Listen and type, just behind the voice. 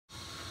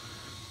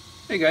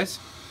Hey guys,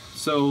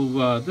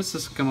 so this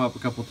has come up a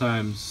couple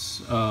times,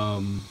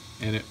 and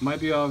it might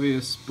be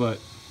obvious, but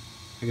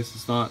I guess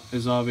it's not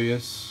as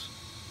obvious.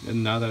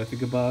 And now that I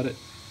think about it,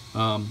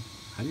 how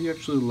do you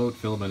actually load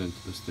filament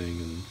into this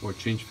thing or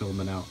change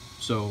filament out?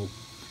 So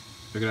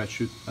figured I'd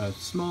shoot a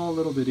small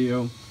little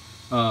video.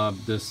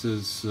 This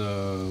is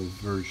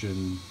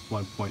version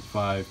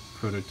 1.5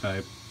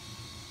 prototype,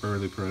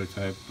 early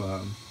prototype.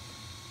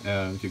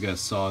 If you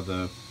guys saw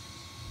the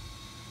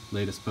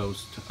latest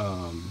post,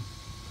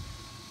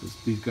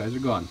 these guys are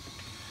gone.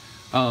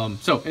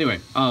 So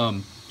anyway,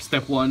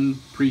 step one: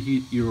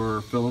 preheat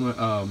your filament,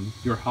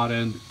 your hot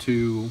end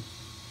to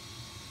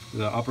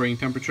the operating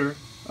temperature.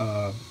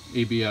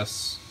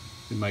 ABS,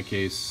 in my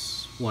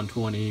case,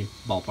 120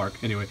 ballpark.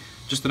 Anyway,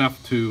 just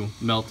enough to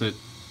melt it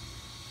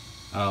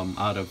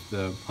out of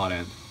the hot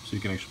end, so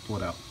you can actually pull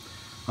it out.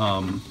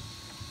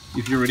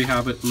 If you already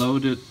have it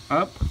loaded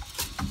up,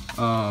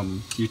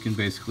 you can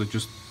basically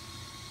just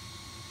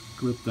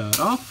clip that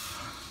off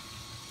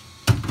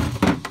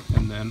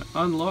and then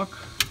unlock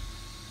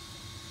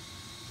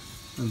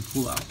and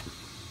pull out.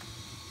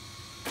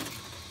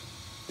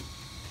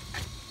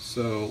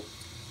 So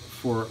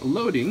for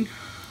loading,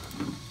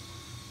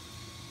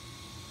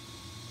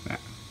 I'm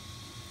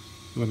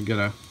going to get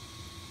a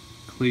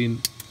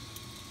clean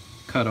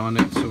cut on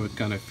it so it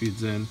kind of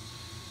feeds in.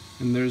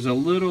 And there's a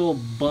little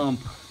bump,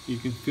 you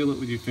can feel it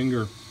with your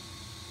finger,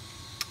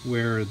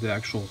 where the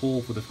actual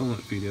hole for the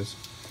filament feed is.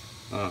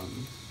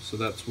 So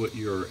that's what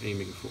you're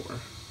aiming for.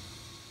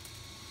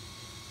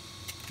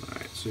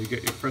 Alright, so you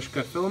get your fresh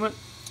cut filament.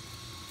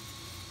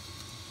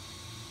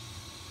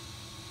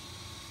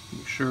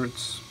 Make sure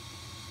it's,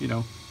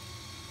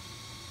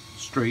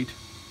 straight,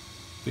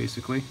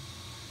 basically.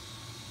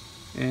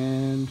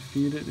 And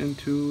feed it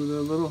into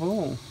the little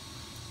hole.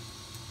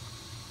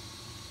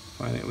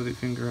 Find it with your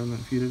finger and then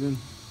feed it in.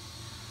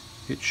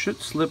 It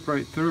should slip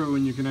right through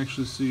and you can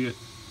actually see it.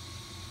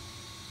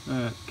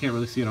 Can't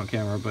really see it on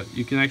camera, but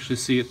you can actually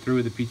see it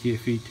through the PTA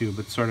feed tube.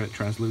 It's sort of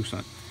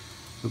translucent.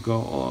 So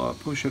go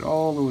push it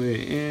all the way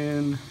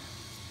in,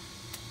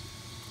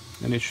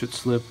 and it should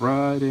slip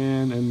right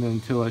in, and then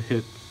until it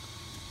hit,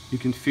 you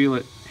can feel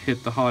it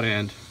hit the hot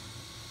end.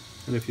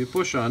 And if you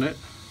push on it,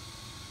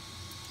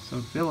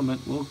 some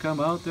filament will come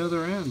out the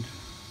other end.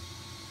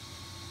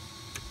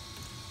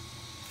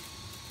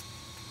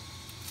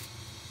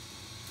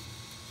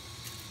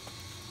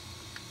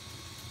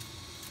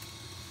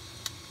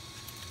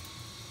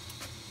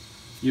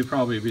 You'd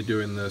probably be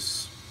doing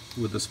this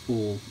with the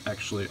spool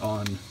actually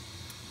on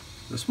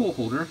the spool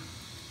holder,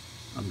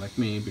 unlike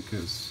me,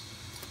 because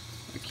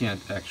I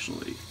can't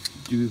actually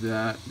do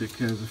that,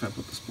 because if I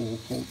put the spool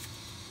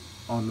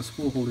on the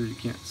spool holder, you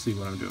can't see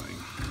what I'm doing.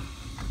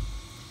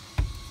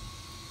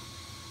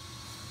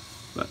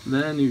 But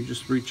then you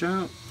just reach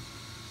out,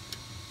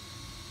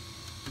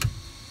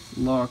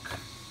 lock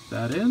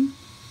that in,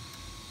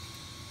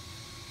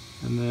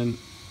 and then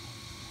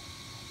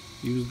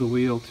use the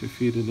wheel to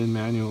feed it in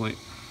manually.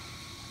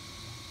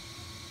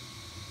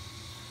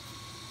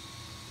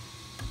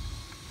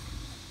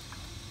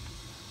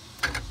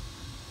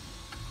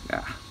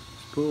 Yeah,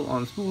 spool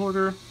on the spool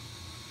holder, and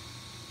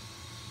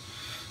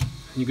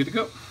you're good to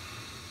go.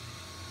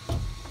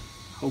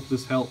 Hope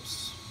this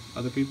helps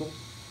other people.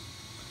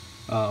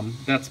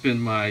 That's been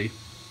my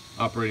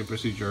operating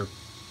procedure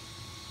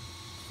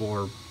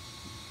for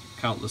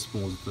countless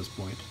spools at this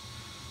point.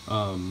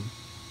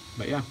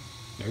 But yeah,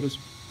 there it is.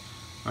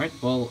 Alright,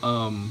 well,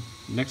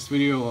 next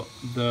video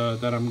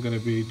that I'm going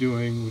to be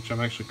doing, which I'm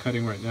actually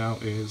cutting right now,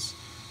 is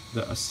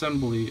the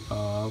assembly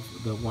of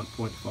the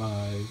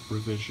 1.5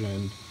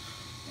 revision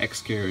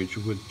X carriage,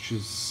 which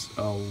is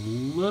a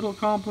little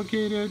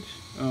complicated.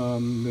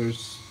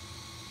 There's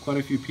quite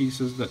a few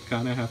pieces that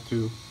kind of have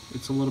to,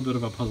 it's a little bit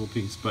of a puzzle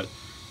piece, but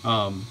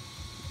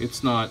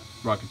it's not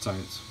rocket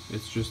science.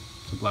 It's just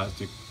some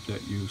plastic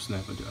that you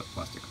snap into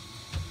plastic.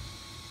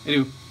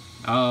 Anyway,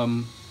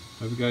 hope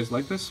you guys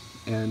like this,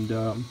 and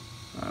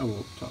I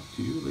will talk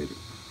to you later.